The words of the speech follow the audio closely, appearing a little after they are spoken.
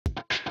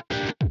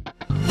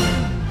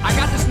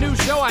new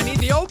show, I need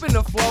the open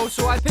to flow.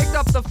 So I picked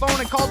up the phone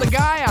and called a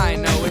guy I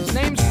know. His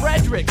name's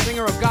Frederick,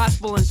 singer of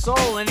gospel and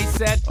soul. And he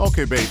said,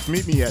 "Okay, Bates,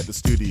 meet me at the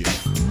studio."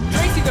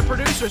 Tracy, the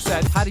producer,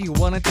 said, "How do you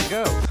want it to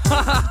go?"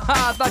 Ha ha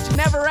ha, thought you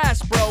never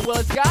asked, bro. Well,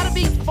 it's gotta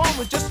be fun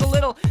with just a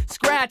little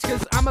scratch,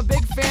 cause I'm a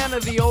big fan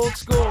of the old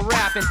school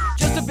rap. And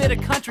just a bit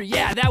of country,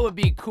 yeah, that would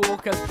be cool,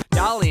 cause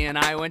Dolly and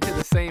I went to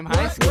the same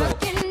high school.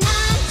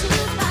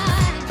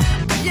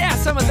 Yeah,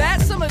 some of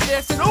that, some of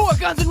this, and a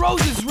Guns N'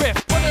 Roses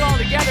riff. Put it all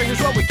together, here's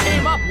what we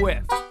came up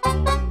with.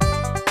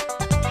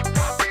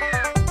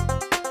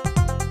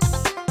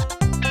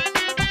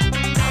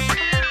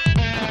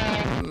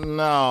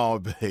 No,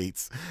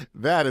 Bates,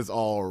 that is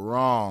all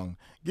wrong.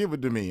 Give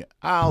it to me.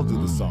 I'll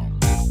do the song.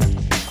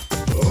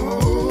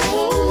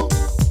 Oh,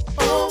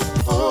 oh,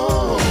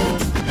 oh.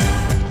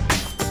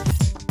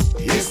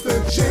 It's the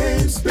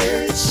James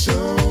Bates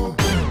Show.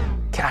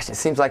 Gosh, it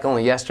seems like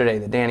only yesterday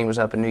that Danny was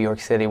up in New York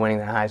City winning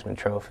the Heisman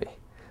Trophy.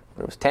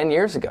 But it was 10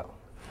 years ago.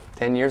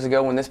 10 years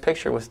ago when this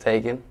picture was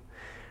taken,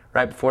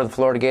 right before the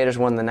Florida Gators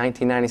won the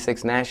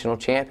 1996 National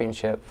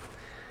Championship.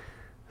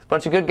 There's a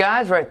bunch of good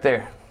guys right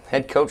there.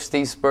 Head coach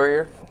Steve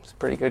Spurrier, he's a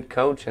pretty good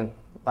coach, and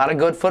a lot of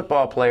good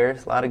football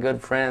players, a lot of good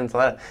friends, a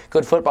lot of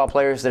good football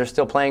players that are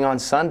still playing on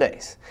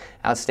Sundays.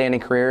 Outstanding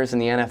careers in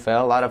the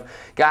NFL, a lot of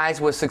guys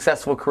with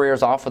successful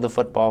careers off of the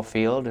football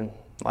field, and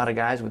a lot of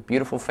guys with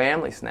beautiful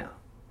families now.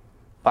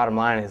 Bottom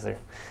line is there are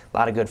a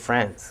lot of good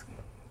friends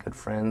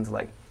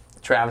like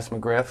Travis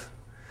McGriff,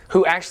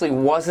 who actually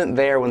wasn't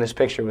there when this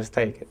picture was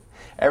taken.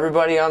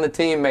 Everybody on the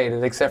team made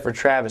it except for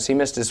Travis. He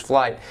missed his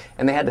flight,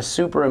 and they had to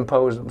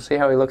superimpose him. See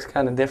how he looks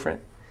kind of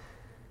different?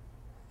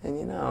 And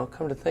you know,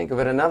 come to think of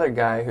it, another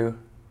guy who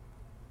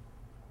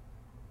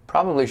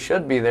probably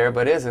should be there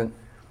but isn't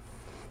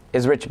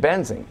is Rich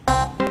Benzing.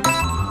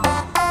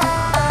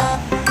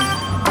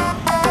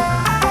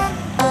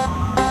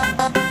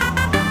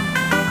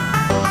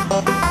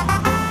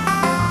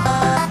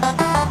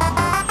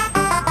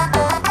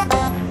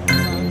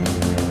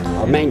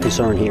 Our main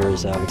concern here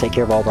is we take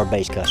care of all of our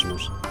base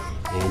customers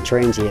and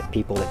transient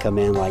people that come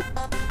in, like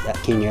that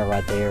King Air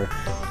right there.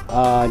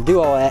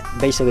 Do all that,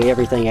 basically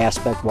everything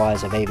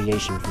aspect-wise of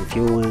aviation, from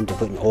fueling to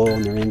putting oil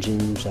in their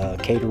engines,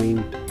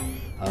 catering,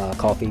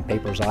 coffee,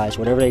 papers, ice,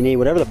 whatever they need,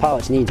 whatever the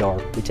pilot's needs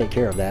are, we take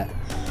care of that.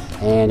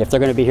 And if they're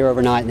going to be here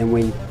overnight, then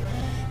we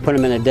put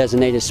them in a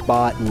designated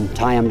spot and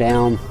tie them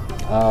down.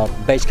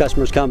 Base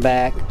customers come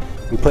back,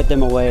 we put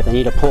them away. If they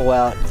need a pull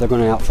out, if they're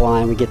going out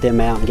flying, we get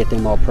them out and get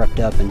them all prepped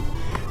up and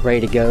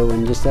ready to go.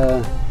 And just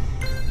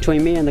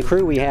between me and the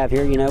crew we have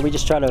here, you know, we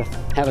just try to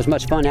have as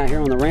much fun out here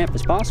on the ramp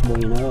as possible,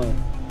 you know.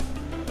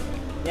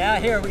 Yeah,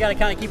 out here we got to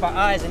kind of keep our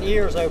eyes and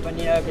ears open,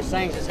 you know, because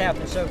things just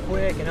happen so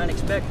quick and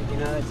unexpected, you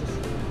know. It's just,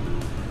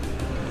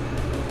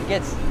 it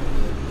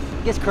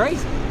gets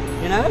crazy,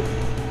 you know.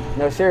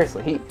 No,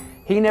 seriously,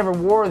 he never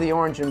wore the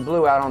orange and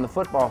blue out on the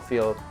football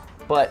field,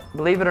 but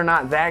believe it or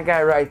not, that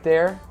guy right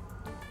there,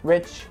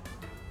 Rich,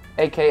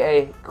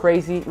 aka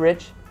Crazy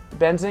Rich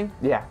Benzing,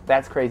 yeah,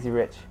 that's Crazy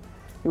Rich.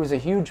 He was a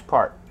huge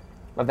part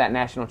of that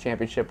national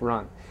championship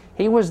run.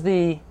 He was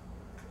the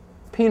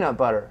peanut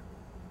butter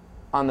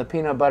on the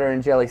peanut butter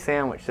and jelly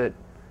sandwich that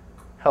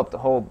helped to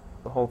hold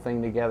the whole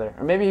thing together.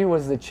 Or maybe he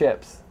was the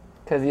chips,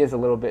 because he is a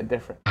little bit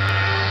different.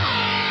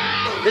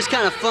 This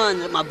kind of fun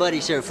that my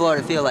buddies here in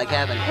Florida feel like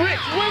having. Rich,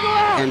 wiggle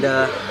out! And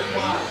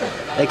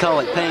they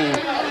call it pain.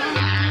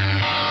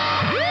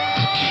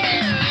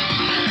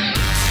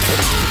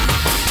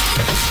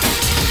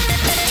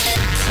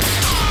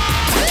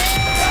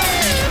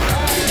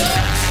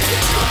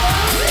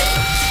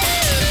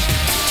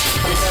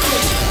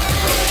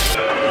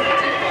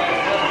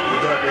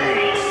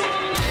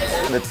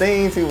 The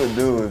things he would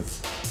do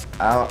is,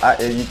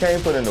 you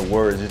can't put into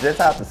words. You just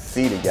have to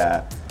see the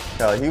guy.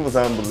 He was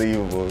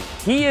unbelievable.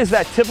 He is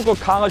that typical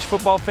college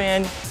football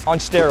fan on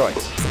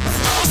steroids.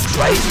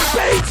 Crazy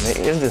Bates!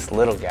 He's this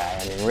little guy.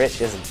 I mean,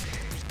 Rich isn't,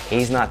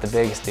 he's not the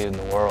biggest dude in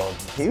the world.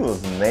 He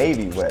was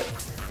maybe, what,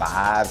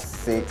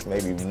 5'6",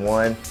 maybe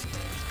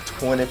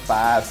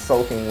 125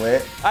 soaking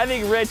wet. I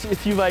think Rich,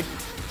 if you like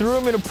threw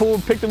him in a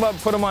pool, picked him up,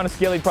 put him on a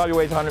scale, he probably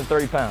weighs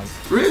 130 pounds.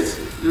 Rich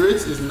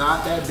is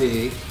not that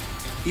big.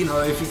 You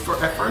know, if you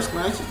at first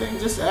glance you think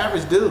just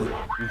average dude.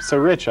 So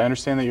Rich, I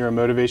understand that you're a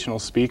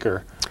motivational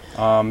speaker.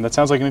 That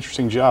sounds like an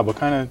interesting job.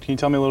 Can you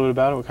tell me a little bit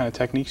about it? What kind of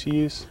techniques you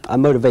use? I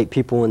motivate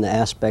people in the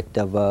aspect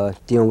of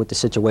dealing with the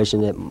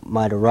situation that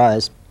might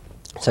arise,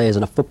 say as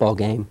in a football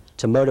game,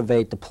 to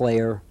motivate the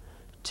player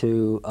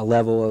to a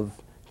level of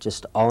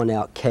just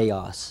all-out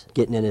chaos,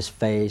 getting in his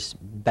face,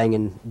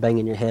 banging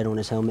your head on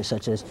his helmet,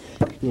 such as,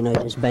 you know,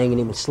 just banging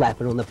him and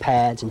slapping on the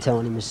pads and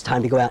telling him it's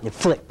time to go out and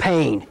inflict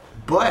pain.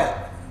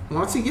 But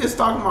once he gets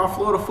talking about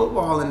Florida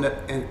football and the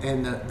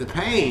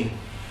pain,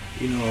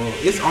 you know,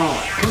 it's on.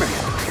 Come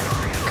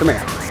here. Come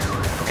here.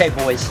 Okay,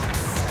 boys.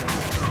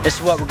 This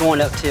is what we're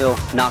going up to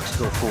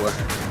Knoxville for.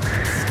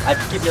 I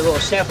have to give you a little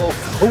sample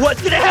of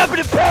what's going to happen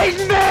to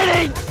Peyton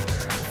Manning!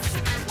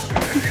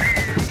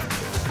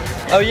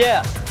 Oh,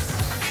 yeah.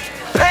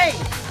 To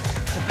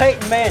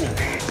Peyton Manning.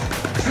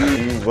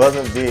 He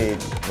wasn't big,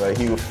 but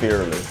he was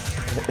fearless.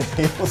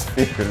 He was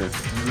fearless.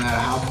 No matter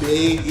how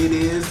big it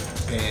is,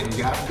 and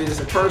God forbid it's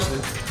a person,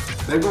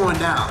 they're going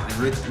down. And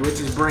Rich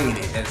is bringing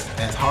it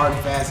as hard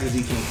and fast as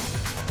he can.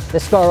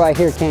 This scar right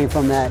here came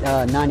from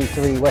that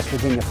 93 West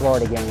Virginia,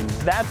 Florida game.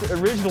 That's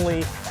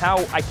originally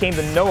how I came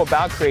to know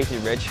about Crazy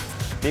Rich,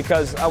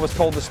 because I was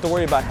told the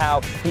story about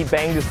how he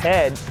banged his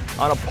head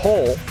on a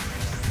pole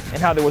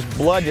and how there was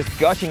blood just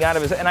gushing out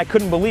of his head, and I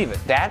couldn't believe it.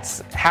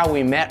 That's how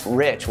we met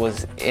Rich,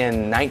 was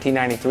in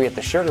 1993 at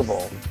the Sugar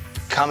Bowl.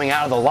 Coming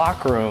out of the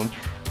locker room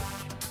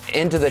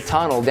into the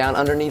tunnel down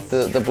underneath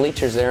the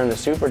bleachers there in the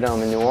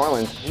Superdome in New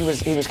Orleans. He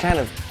was kind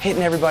of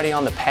hitting everybody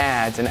on the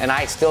pads, and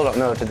I still don't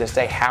know to this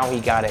day how he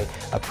got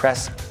a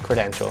press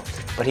credential,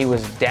 but he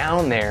was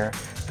down there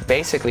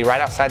basically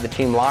right outside the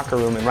team locker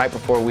room, and right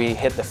before we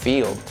hit the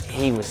field,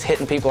 he was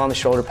hitting people on the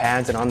shoulder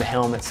pads and on the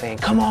helmet saying,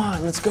 "Come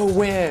on, let's go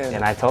win."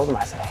 And I told him,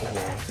 I said, "Hey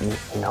man,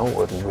 you know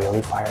what would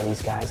really fire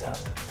these guys up?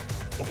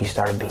 If you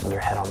started beating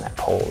your head on that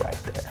pole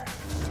right there."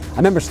 I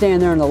remember standing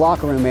there in the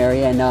locker room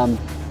area, and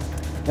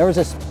there was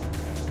this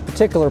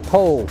particular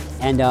pole,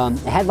 and it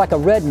had like a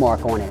red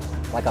mark on it,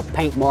 like a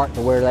paint mark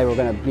to where they were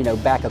going to, you know,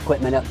 back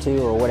equipment up to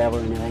or whatever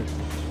and everything.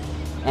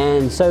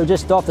 And so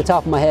just off the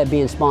top of my head,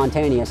 being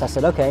spontaneous, I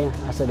said, okay.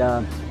 I said,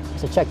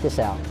 check this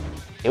out.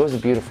 It was a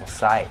beautiful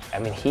sight. I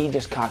mean, he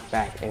just cocked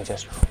back and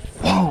just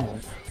whoom,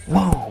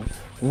 whoom,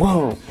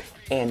 whoom,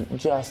 and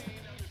just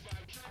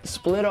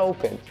split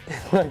open,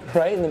 like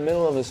right in the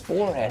middle of his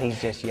forehead.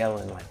 He's just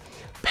yelling like,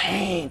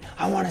 "Pain,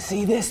 I want to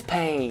see this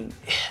pain."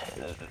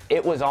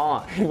 It was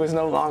on. He was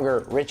no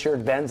longer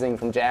Richard Benzing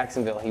from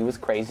Jacksonville. He was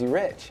Crazy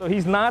Rich. So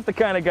he's not the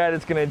kind of guy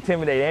that's going to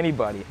intimidate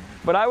anybody.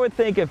 But I would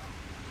think if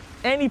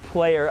any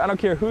player, I don't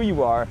care who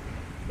you are,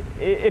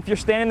 if you're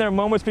standing there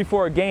moments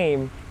before a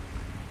game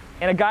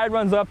and a guy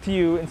runs up to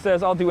you and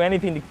says, "I'll do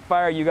anything to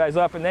fire you guys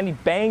up," and then he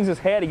bangs his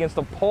head against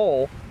a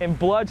pole and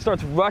blood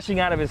starts rushing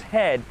out of his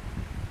head,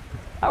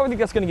 I would think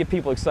that's going to get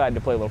people excited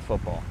to play a little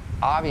football.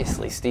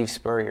 Obviously, Steve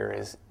Spurrier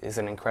is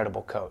an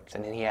incredible coach,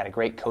 and he had a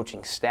great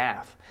coaching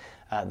staff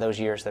those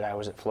years that I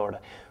was at Florida.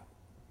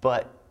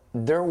 But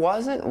there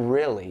wasn't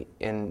really,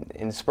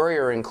 in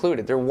Spurrier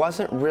included, there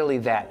wasn't really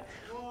that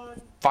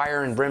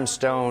fire and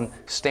brimstone,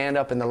 stand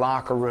up in the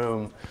locker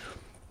room,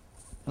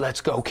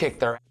 let's go kick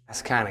their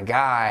ass kind of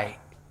guy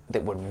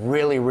that would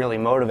really, really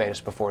motivate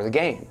us before the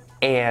game.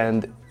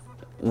 And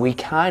we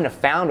kind of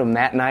found him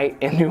that night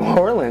in New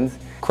Orleans.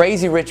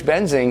 Crazy Rich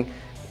Benzing,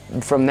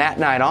 from that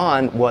night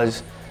on,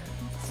 was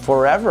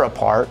forever a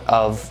part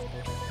of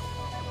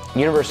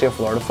University of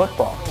Florida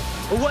football.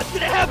 What's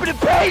gonna happen to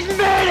Peyton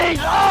Manning?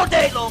 All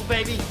day long,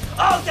 baby,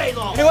 all day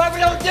long. Whoever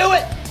don't do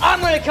it, I'm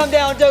gonna come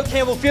down Doak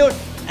Campbell Field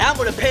and I'm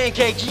gonna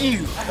pancake you.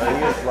 He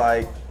was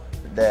like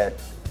that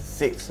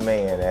sixth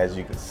man, as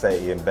you could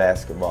say, in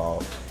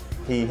basketball.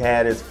 He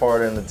had his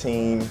part in the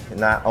team,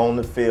 not on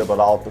the field, but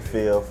off the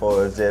field,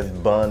 for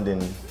just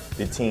bonding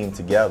the team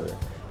together.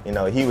 You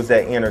know, he was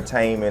that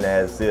entertainment,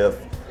 as if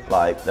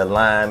like the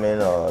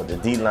linemen or the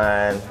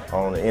D-line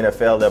on the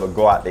NFL level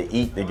go out to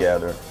eat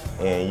together,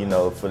 and you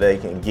know, for they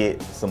can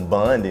get some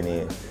bonding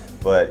in.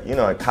 But you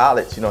know, in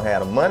college, you don't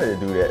have the money to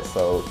do that,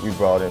 so we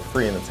brought in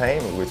free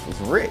entertainment, which was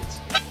Rich.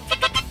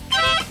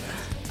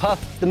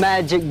 Puff the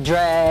Magic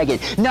Dragon.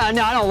 No, I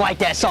don't like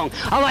that song.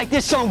 I like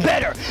this song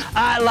better.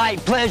 I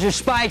like pleasure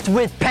spiked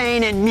with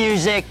pain, and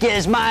music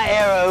is my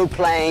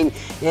aeroplane.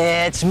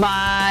 It's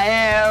my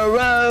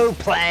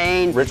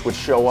aeroplane. Rich would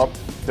show up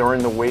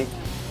during the week,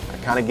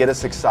 kind of get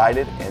us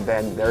excited, and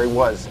then there he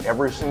was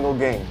every single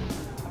game.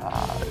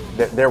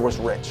 There was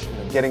Rich,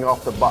 getting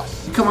off the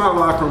bus. You come out of the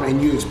locker room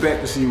and you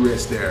expect to see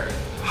Rich there,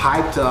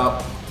 hyped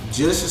up,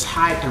 just as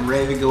hyped and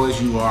ready to go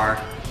as you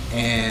are.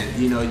 And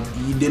you know,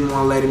 you didn't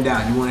want to let him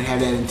down. You want to have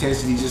that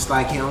intensity just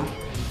like him.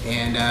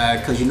 And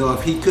because you know,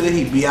 if he could,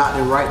 he'd be out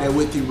there right there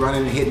with you,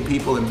 running and hitting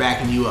people and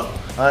backing you up.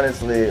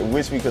 Honestly, I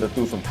wish we could have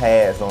threw some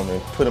pads on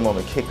him, put him on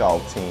the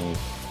kickoff team.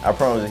 I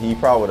promise you, he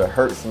probably would have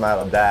hurt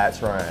somebody or died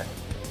trying.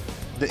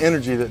 The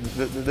energy that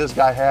this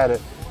guy had, you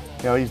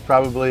know, he's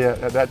probably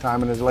at that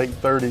time in his late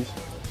 30s,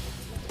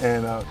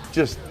 and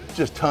just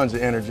tons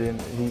of energy. And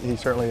he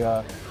certainly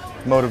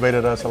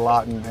motivated us a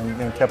lot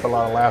and kept a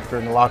lot of laughter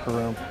in the locker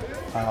room.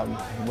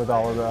 With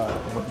all of the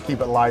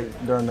keep it light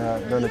during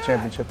the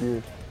championship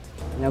years.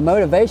 You know,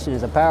 motivation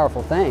is a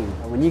powerful thing.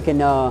 When you can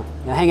you know,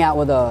 hang out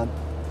with a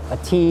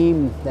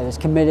team that is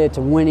committed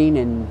to winning,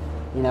 and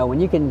you know,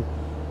 when you can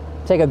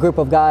take a group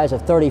of guys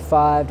of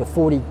 35 to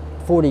 40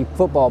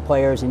 football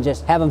players and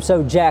just have them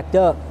so jacked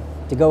up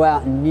to go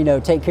out and, you know,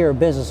 take care of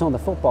business on the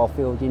football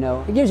field, you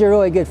know, it gives you a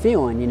really good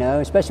feeling, you know,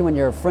 especially when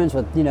you're friends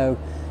with, you know,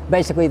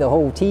 basically the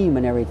whole team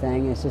and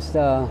everything. It's just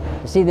to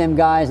see them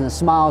guys and the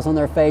smiles on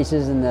their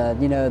faces and the,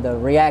 you know, the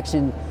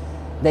reaction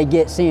they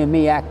get seeing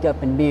me act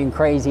up and being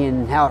crazy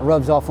and how it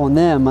rubs off on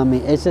them. I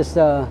mean, it's just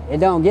it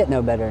don't get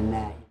no better than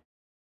that.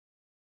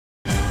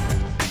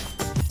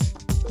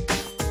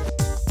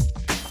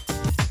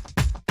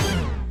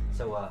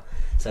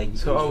 So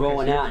he's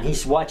rolling out, and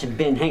he's watching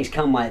Ben Hanks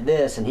come like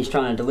this, and he's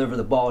trying to deliver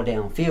the ball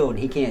downfield, and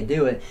he can't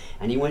do it.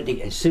 And he went to,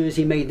 as soon as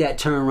he made that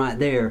turn right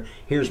there,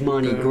 here's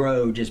Monty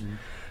Grow just.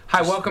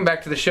 Hi, welcome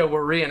back to the show.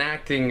 We're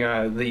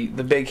reenacting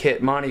the big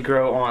hit Monty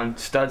Grow on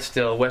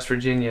Studstill, West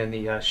Virginia, in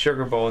the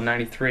Sugar Bowl in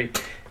 '93.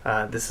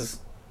 This is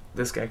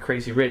this guy,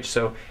 Crazy Rich.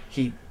 So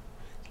he.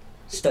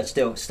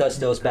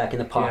 Studstill's back in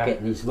the pocket,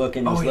 and he's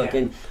looking.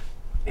 Looking.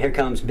 Here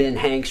comes Ben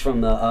Hanks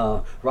from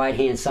the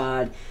right-hand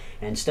side.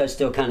 And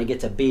Studstill kind of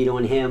gets a beat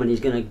on him, and he's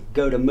going to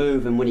go to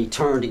move, and when he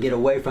turned to get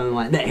away from him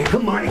like that, here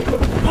come on,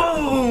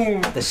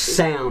 boom! The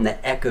sound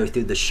that echoed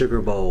through the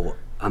Sugar Bowl,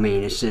 I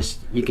mean, it's just,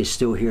 you can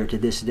still hear it to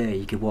this day.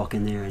 You could walk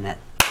in there, and that,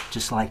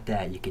 just like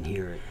that, you can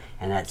hear it.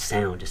 And that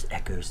sound just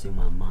echoes through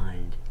my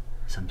mind,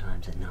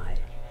 sometimes at night.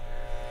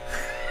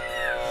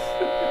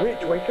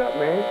 Rich, wake up,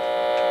 man.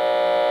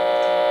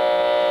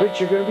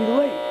 Rich, you're going to be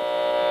late.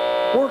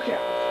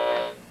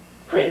 Workout.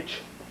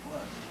 Rich,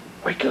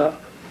 wake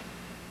up.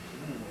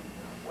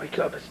 Wake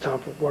up, it's time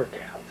for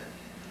workout.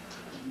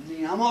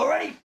 I'm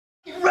already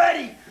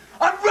ready.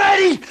 I'm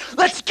ready.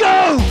 Let's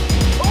go.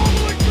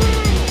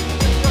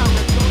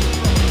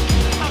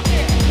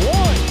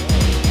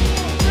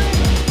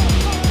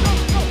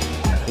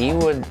 He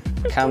would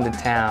come to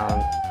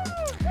town.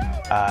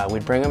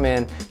 We'd bring him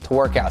in to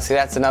work out. See,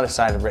 that's another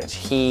side of Rich.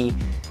 He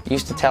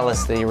used to tell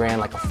us that he ran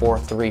like a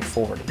 4.3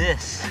 40.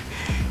 This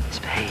is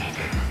pain.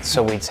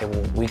 So we'd say,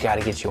 well, we got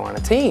to get you on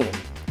a team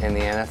in the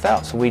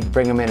NFL. So we'd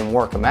bring him in and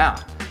work him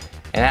out.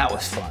 And that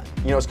was fun.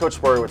 You know, as Coach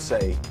Spurrier would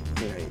say,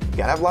 you know, you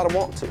gotta have a lot of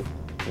want to.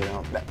 You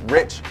know, that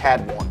Rich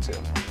had want to.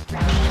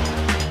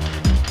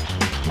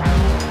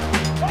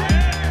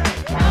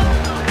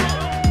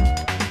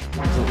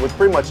 With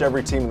pretty much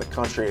every team in the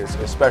country,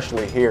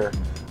 especially here,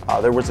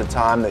 there was a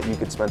time that you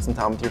could spend some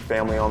time with your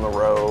family on the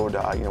road,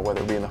 you know,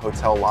 whether it be in the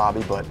hotel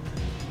lobby, but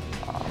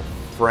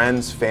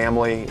friends,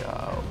 family,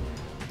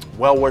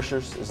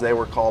 well-wishers, as they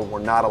were called, were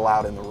not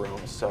allowed in the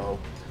room. So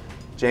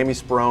Jamie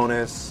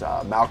Speronis,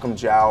 Malcolm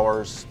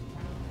Jowers,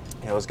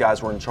 you know, those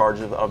guys were in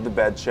charge of the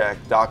bed check.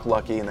 Doc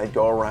Lucky, and they'd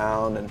go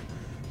around and,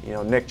 you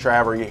know, Nick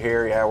Traver, you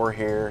here? Yeah, we're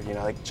here. You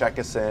know, they check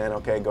us in.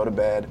 Okay, go to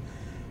bed.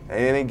 And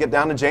then they'd get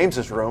down to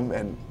James's room,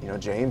 and you know,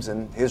 James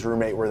and his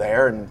roommate were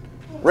there, and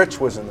Rich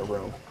was in the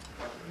room.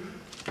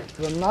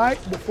 The night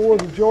before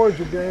the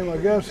Georgia game, I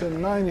guess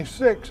in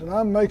 '96, and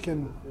I'm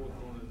making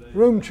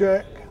room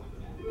check,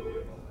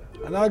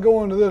 and I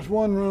go into this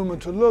one room.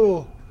 It's a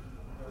little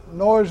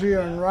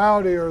noisier and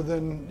rowdier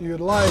than you'd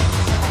like.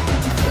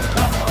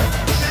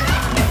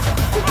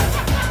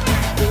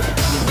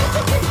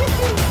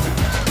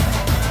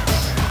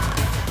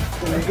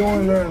 And you go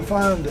in there and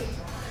find a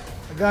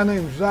guy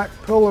named Zach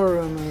Pillar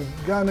and a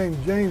guy named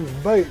James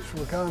Bates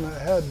were kind of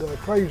had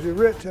Crazy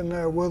Rich in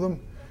there with them.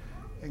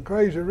 And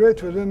Crazy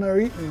Rich was in there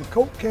eating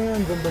Coke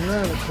cans and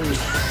banana peels.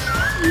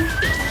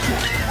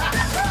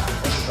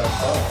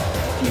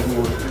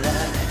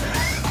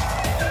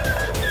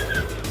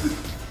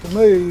 To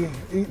me,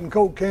 eating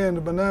Coke cans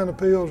and banana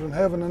peels and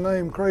having the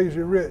name Crazy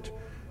Rich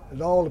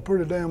is all a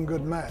pretty damn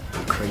good match.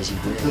 Crazy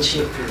Rich.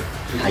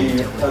 How you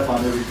doing?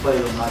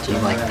 Do you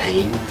like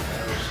pain?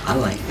 I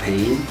like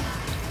pain.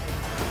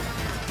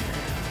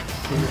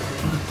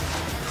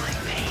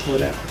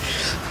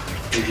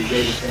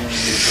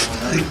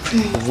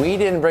 We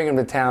didn't bring him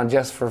to town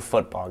just for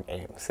football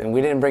games, and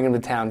we didn't bring him to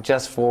town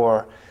just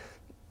for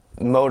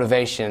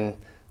motivation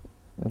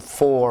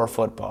for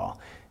football.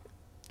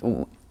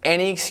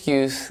 Any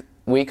excuse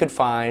we could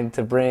find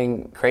to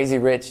bring Crazy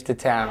Rich to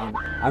town.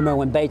 I remember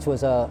when Bates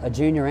was a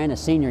junior and a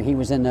senior, he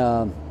was in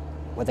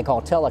what they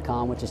call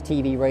telecom, which is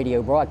TV,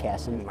 radio,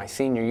 broadcasting. My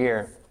senior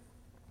year,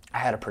 I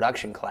had a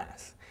production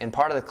class, and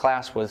part of the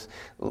class was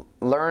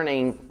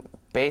learning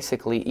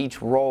basically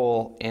each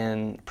role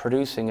in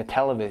producing a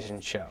television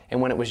show.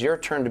 And when it was your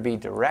turn to be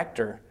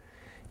director,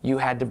 you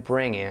had to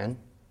bring in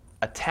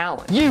a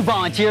talent. You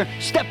volunteer,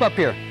 step up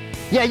here.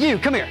 Yeah, you,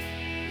 come here.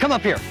 Come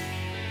up here.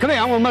 Come here,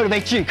 I want to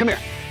motivate you. Come here,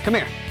 come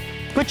here.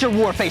 Put your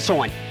war face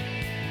on.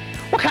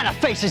 What kind of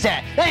face is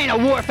that? That ain't a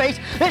war face.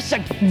 This is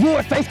a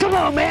war face. Come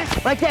on, man.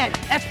 Like that.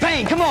 That's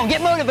pain. Come on,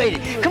 get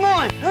motivated. Come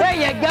on. There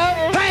you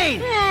go.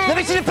 Pain. Let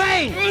me see the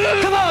pain.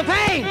 Come on,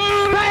 pain.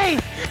 Pain.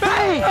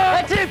 Pain.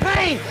 That's it,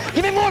 pain.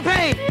 Give me more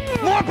pain.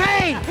 More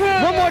pain.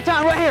 One more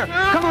time right here.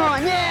 Come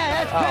on.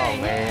 Yeah, that's pain.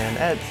 Oh,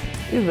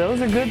 man,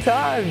 those are good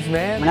times,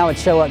 man. When I would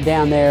show up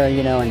down there,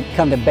 you know, and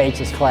come to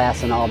Bates's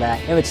class and all that,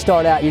 it would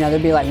start out, you know,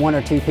 there'd be like 1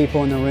 or 2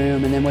 people in the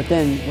room, and then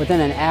within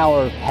an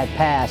hour had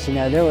passed, you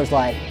know, there was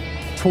like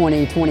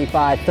 20,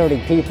 25, 30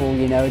 people,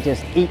 you know,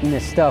 just eating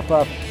this stuff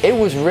up. It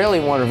was really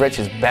one of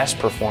Rich's best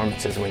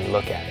performances when you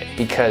look at it,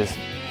 because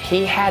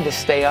he had to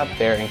stay up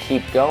there and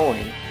keep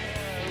going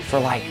for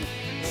like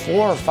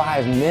 4 or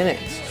 5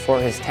 minutes for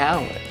his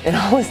talent. And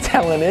all his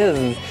talent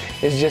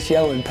is just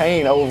yelling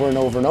pain over and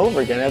over and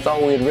over again. That's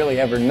all we had really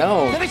ever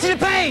known. Let me see the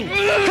pain!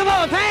 Come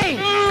on, pain!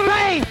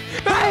 Pain!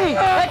 Pain!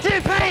 That's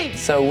it, pain!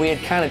 So we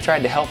had kind of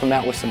tried to help him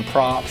out with some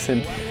props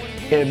and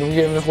give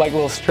him this like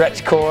little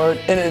stretch cord,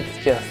 and it's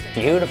just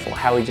beautiful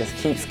how he just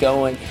keeps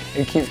going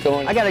and keeps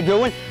going. I got a good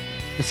one.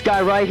 This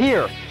guy right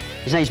here.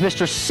 His name's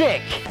Mr.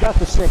 Sick.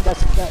 Dr. Sick,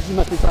 you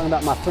must be talking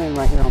about my friend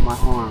right here on my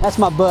arm. That's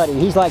my buddy.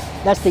 He's like,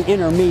 that's the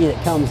inner me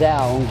that comes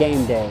out on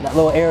game day. That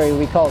little area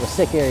we call the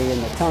Sick area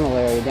in the tunnel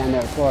area down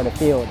there at Florida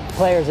Field.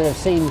 Players that have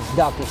seen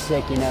Dr.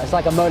 Sick, you know, it's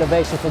like a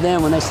motivation for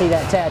them when they see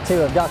that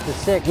tattoo of Dr.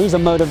 Sick. He's a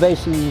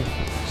motivation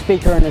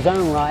speaker in his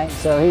own right,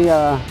 so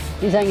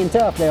he's hanging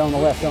tough there on the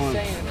left arm. What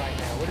is he saying right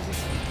now? What is he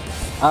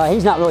saying?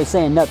 He's not really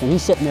saying nothing.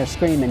 He's sitting there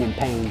screaming in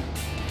pain.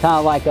 Kind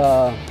of like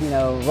a, you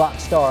know, rock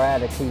star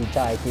attitude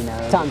type, you know.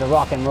 It's time to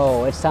rock and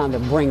roll. It's time to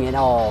bring it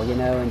all, you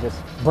know, and just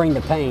bring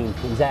the pain.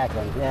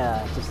 Exactly,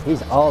 yeah.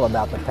 He's all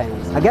about the pain.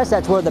 I guess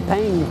that's where the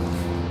pain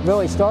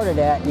really started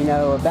at, you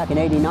know, back in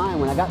 '89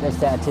 when I got this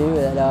tattoo.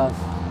 That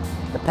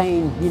the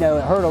pain, you know,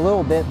 it hurt a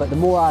little bit, but the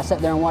more I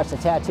sat there and watched the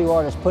tattoo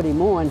artist put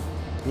him on,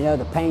 you know,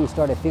 the pain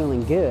started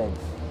feeling good.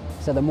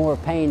 So the more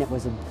pain that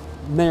was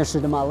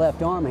administered to my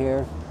left arm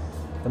here,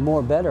 the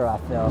more better I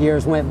felt.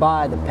 Years went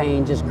by, the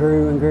pain just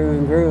grew and grew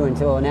and grew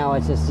until now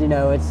it's just, you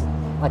know, it's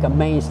like a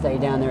mainstay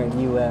down there at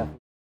UF.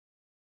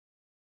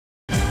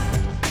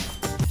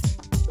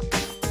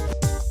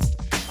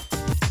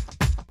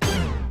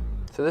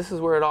 So this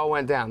is where it all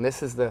went down.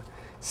 This is the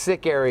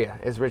sick area,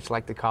 as Rich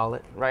liked to call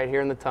it, right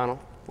here in the tunnel,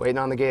 waiting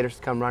on the Gators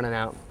to come running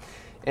out.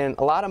 And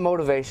a lot of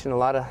motivation, a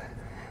lot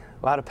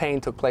of pain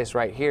took place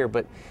right here,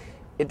 but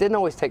it didn't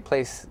always take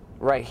place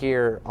right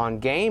here on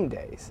game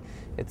days.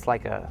 It's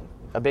like a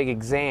big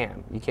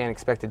exam. You can't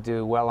expect to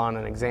do well on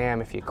an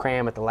exam if you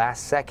cram at the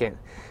last second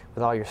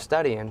with all your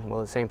studying.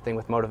 Well, the same thing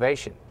with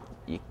motivation.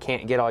 You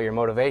can't get all your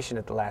motivation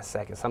at the last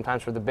second.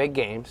 Sometimes for the big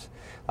games,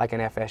 like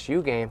an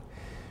FSU game,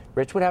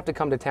 Rich would have to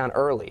come to town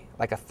early,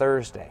 like a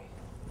Thursday,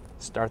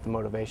 start the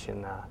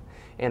motivation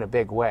in a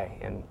big way.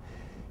 And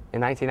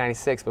in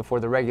 1996, before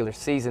the regular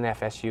season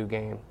FSU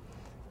game,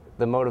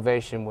 the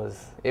motivation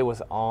was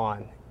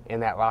on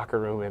in that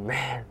locker room in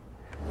there.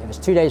 It was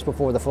 2 days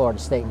before the Florida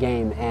State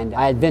game, and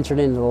I had ventured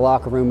into the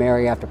locker room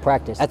area after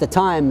practice. At the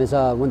time, is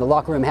when the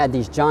locker room had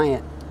these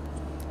giant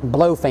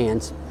blow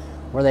fans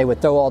where they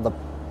would throw all the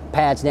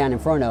pads down in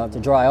front of to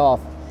dry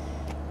off.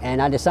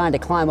 And I decided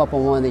to climb up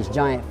on one of these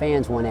giant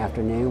fans one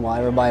afternoon while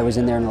everybody was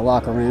in there in the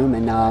locker room,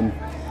 and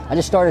I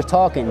just started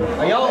talking.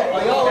 Are y'all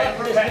up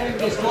for this game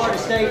against Florida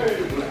State?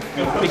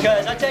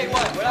 Because I tell you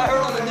what I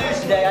heard on the news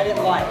today I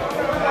didn't like.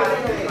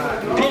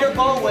 Peter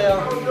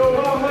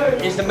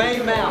Bolwell is the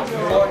main mouth for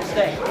Florida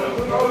State.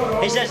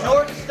 He says in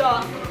order to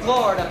stop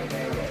Florida,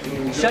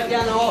 shut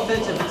down the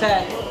offensive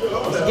attack,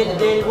 is to get to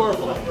Danny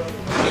Werfel.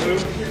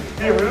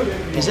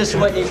 Is this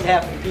what needs to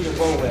happen to Peter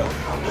Bolwell?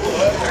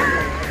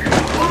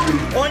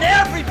 On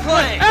every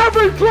play!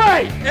 Every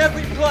play!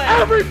 Every play!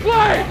 Every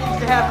play! It needs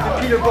to happen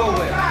to Peter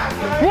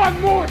Bolwell. One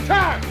more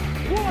time!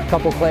 A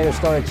couple players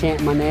started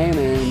chanting my name,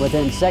 and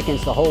within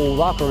seconds, the whole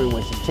locker room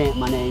was just chanting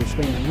my name,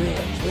 screaming, Rich,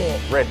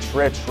 Rich.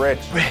 Rich, Rich,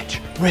 Rich. Rich,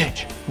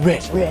 Rich,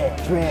 Rich, Rich,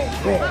 Rich,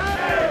 Rich.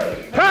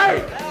 Hey!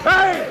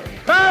 Hey!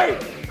 Hey!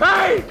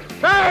 Hey!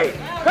 Hey!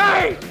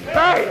 Hey!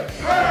 Hey!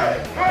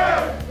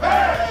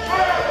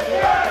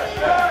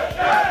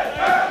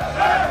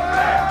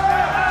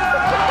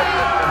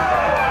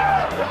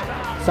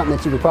 Something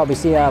that you could probably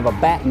see out of a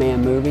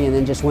Batman movie, and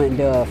then just went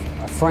into a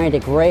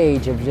frantic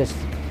rage of just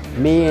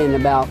me and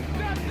about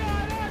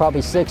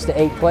probably 6 to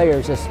 8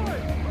 players just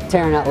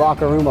tearing that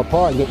locker room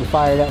apart, getting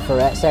fired up for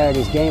that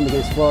Saturday's game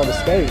against Florida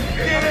State.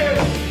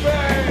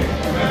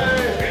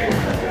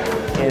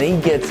 And he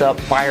gets up,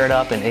 fired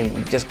up,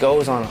 and just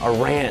goes on a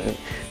rant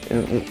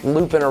and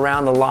looping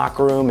around the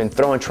locker room and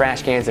throwing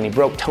trash cans, and he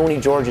broke Tony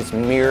George's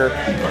mirror.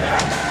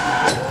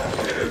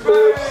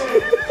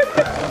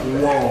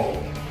 Whoa,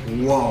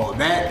 whoa,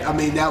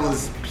 that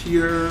was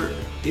pure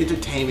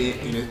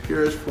entertainment in its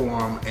purest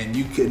form, and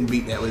you couldn't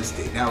beat that with a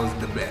stick. That was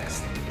the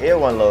best.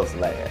 Everyone loves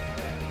Ladd.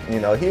 You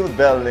know, he was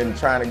better than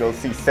trying to go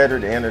see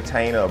Cedric the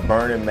Entertainer or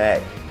Bernie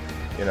Mac.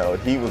 You know,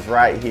 he was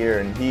right here,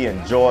 and he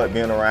enjoyed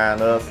being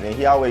around us, and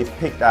he always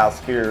picked our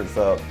spirits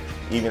up,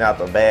 even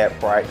after bad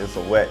practice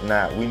or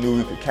whatnot. We knew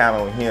we could count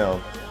on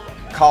him.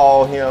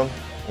 Call him,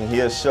 and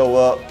he'll show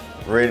up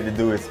ready to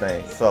do his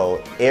thing.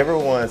 So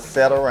everyone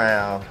sat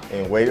around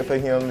and waited for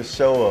him to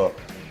show up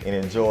and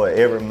enjoy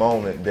every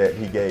moment that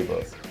he gave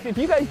us. If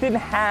you guys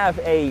didn't have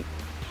a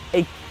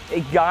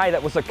guy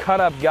that was a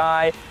cut-up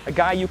guy, a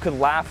guy you could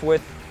laugh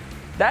with,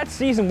 that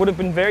season would have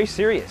been very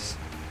serious.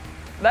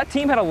 That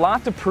team had a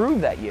lot to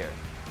prove that year.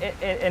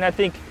 And I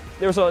think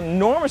there was an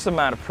enormous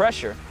amount of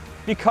pressure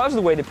because of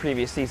the way the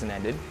previous season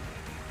ended.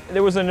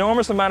 There was an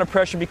enormous amount of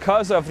pressure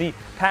because of the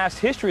past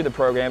history of the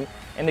program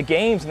and the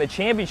games and the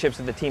championships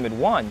that the team had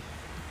won.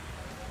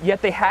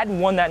 Yet they hadn't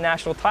won that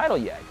national title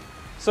yet.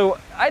 So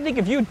I think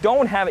if you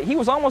don't have it, he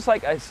was almost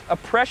like a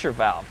pressure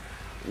valve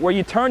where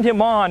you turned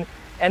him on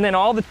and then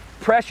all the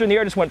pressure in the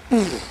air just went.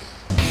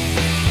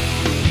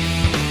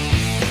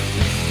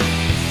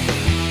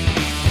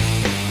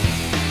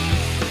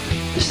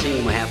 Just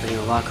seeing what happened in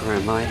the locker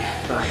room, right?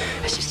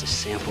 That's just a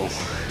sample.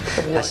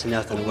 That's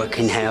nothing of what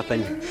can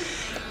happen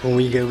when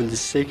we go in the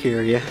sick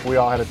area. We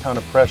all had a ton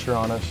of pressure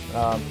on us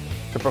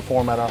to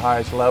perform at our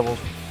highest levels.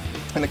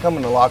 And to come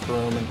in the locker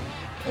room and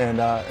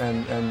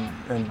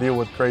and deal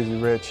with Crazy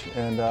Rich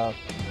and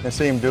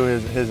see him do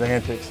his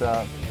antics.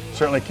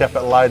 Certainly kept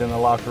it light in the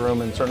locker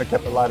room and certainly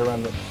kept it light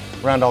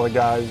around all the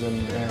guys,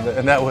 and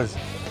that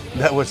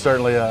was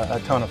certainly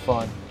a ton of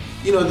fun.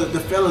 You know, the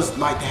fellas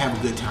like to have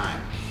a good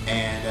time,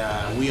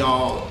 and we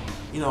all,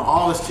 you know,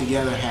 all of us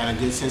together had a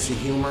good sense of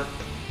humor,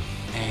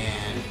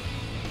 and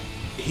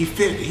he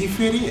fit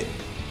in.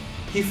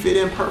 He fit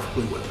in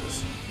perfectly with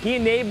us. He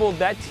enabled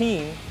that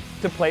team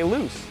to play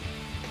loose,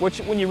 which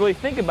when you really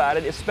think about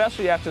it,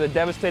 especially after the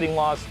devastating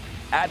loss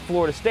at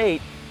Florida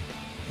State,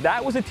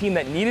 that was a team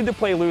that needed to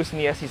play loose in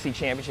the SEC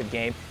championship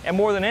game, and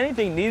more than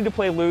anything, needed to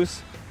play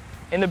loose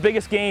in the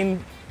biggest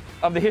game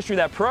of the history of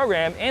that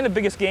program and the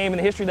biggest game in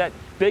the history of that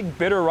big,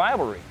 bitter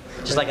rivalry.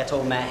 Just like I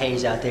told Matt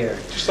Hayes out there.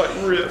 Just like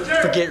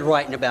forget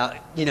writing about,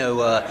 you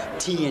know,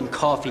 tea and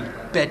coffee,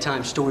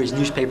 bedtime stories,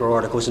 newspaper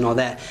articles and all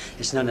that.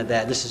 It's none of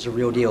that. This is a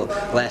real deal. The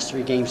last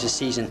 3 games this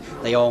season,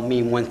 they all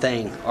mean one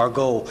thing. Our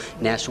goal,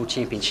 national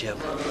championship,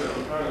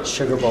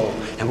 Sugar Bowl.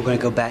 And we're going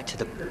to go back to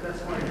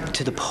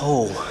the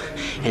pole.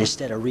 And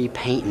instead of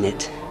repainting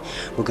it,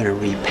 we're going to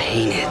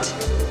repaint it.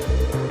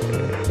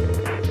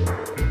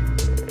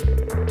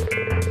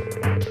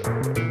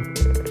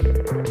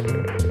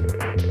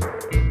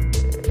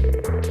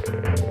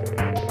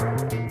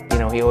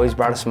 He always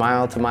brought a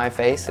smile to my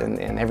face and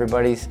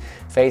everybody's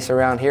face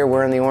around here.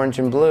 We're in the orange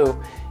and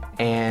blue,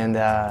 and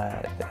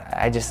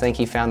I just think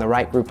he found the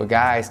right group of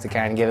guys to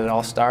kind of get it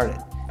all started,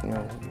 you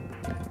know,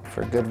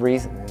 for good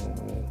reason.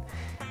 And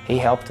he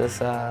helped us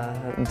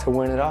to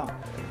win it all.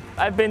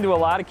 I've been to a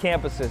lot of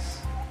campuses,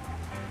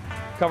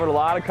 covered a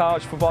lot of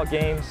college football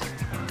games,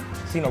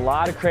 seen a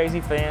lot of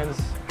crazy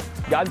fans,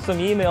 gotten some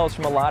emails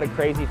from a lot of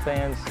crazy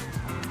fans.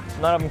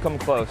 None of them come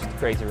close to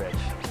Crazy Rich.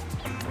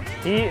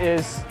 He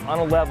is on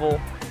a level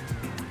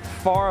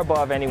far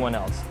above anyone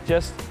else,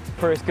 just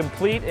for his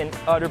complete and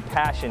utter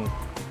passion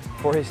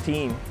for his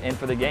team and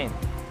for the game.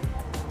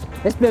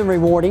 It's been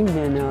rewarding,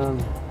 and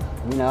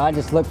you know, I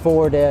just look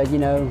forward to, you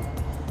know,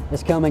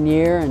 this coming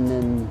year and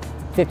then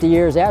 50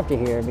 years after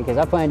here, because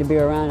I plan to be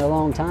around a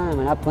long time,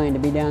 and I plan to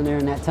be down there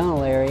in that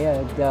tunnel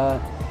area,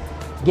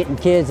 getting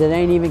kids that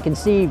ain't even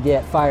conceived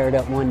yet fired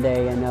up one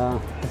day, and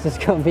it's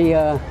just going to be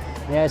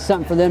yeah,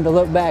 something for them to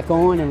look back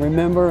on and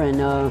remember,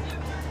 and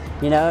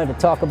you know, to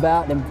talk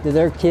about them to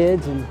their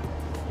kids, and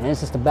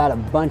it's just about a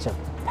bunch of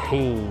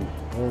pain,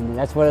 and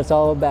that's what it's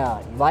all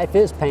about. Life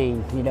is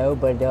pain, you know,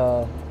 but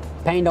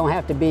pain don't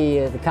have to be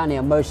the kind of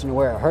emotion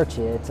where it hurts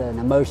you. It's an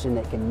emotion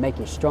that can make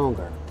you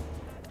stronger.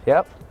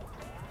 Yep,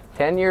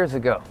 10 years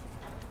ago,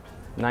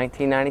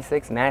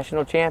 1996,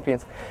 national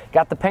champions.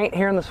 Got the paint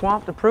here in the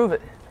swamp to prove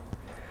it.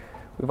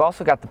 We've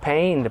also got the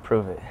pain to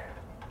prove it.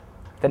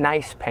 The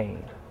nice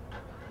pain,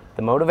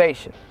 the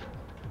motivation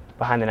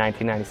behind the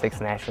 1996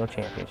 national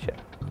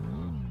championship.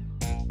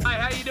 Hi,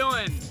 how you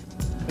doing?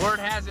 Word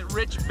has it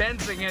Rich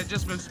Bensing has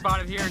just been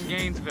spotted here in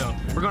Gainesville.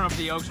 We're going up to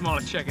the Oaks Mall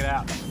to check it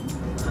out.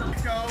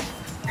 Go.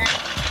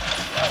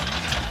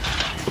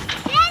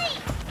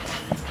 Daddy!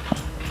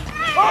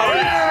 Oh,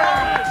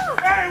 yeah!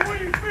 Hey, what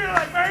do you feel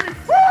like, baby?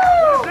 Woo!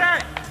 What's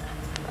that?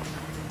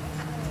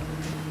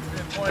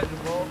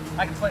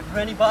 I can play for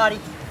anybody,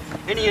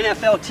 any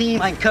NFL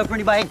team. I can cover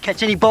anybody, I can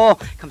catch any ball.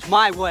 It comes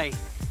my way.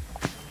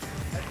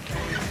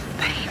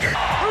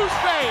 Who's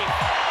paid?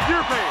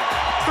 Your paid.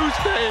 Who's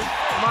paid?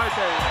 My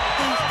paid.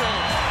 Who's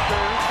paid?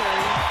 Their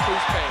paid.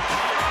 Who's paid?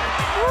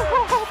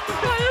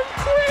 I am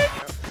quick.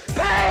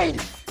 Paid!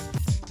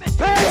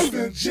 Paid! It's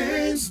the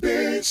James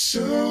Biggs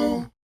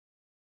Show.